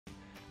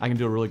I can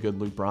do a really good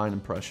Luke Bryan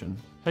impression.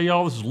 Hey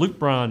y'all, this is Luke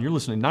Bryan. You're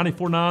listening to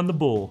 94.9 The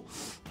Bull.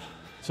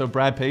 So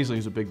Brad Paisley,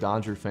 who's a big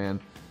Dodger fan,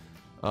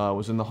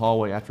 was in the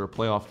hallway after a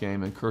playoff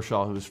game, and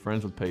Kershaw, who was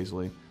friends with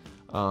Paisley,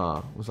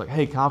 was like,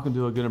 hey, Kyle can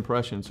do a good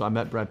impression. So I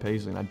met Brad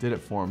Paisley, and I did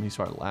it for him. He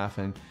started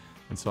laughing,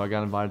 and so I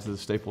got invited to the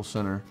Staples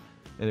Center,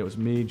 and it was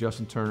me,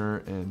 Justin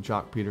Turner, and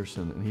Jock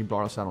Peterson, and he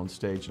brought us out on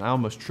stage, and I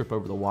almost tripped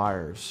over the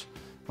wires,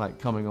 like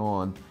coming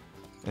on.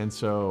 And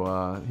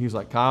so he was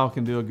like, Kyle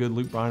can do a good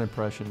Luke Bryan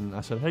impression. And I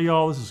said, hey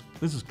y'all,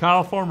 this is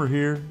Kyle Farmer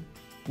here,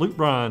 Luke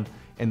Bryan.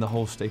 And the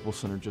whole Staples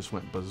Center just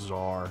went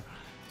bizarre.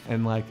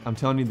 And like, I'm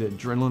telling you, the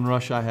adrenaline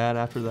rush I had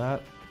after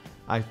that,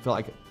 I felt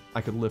like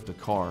I could lift a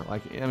car.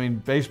 Like, I mean,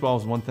 baseball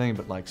is one thing,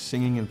 but like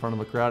singing in front of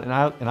a crowd, and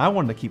I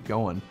wanted to keep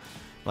going.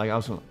 Like I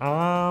was going,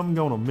 I'm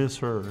gonna miss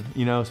her,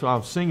 you know. So I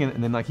was singing,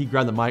 and then like he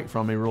grabbed the mic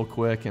from me real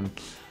quick, and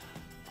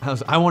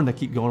I wanted to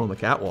keep going on the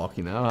catwalk,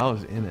 you know. I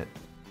was in it.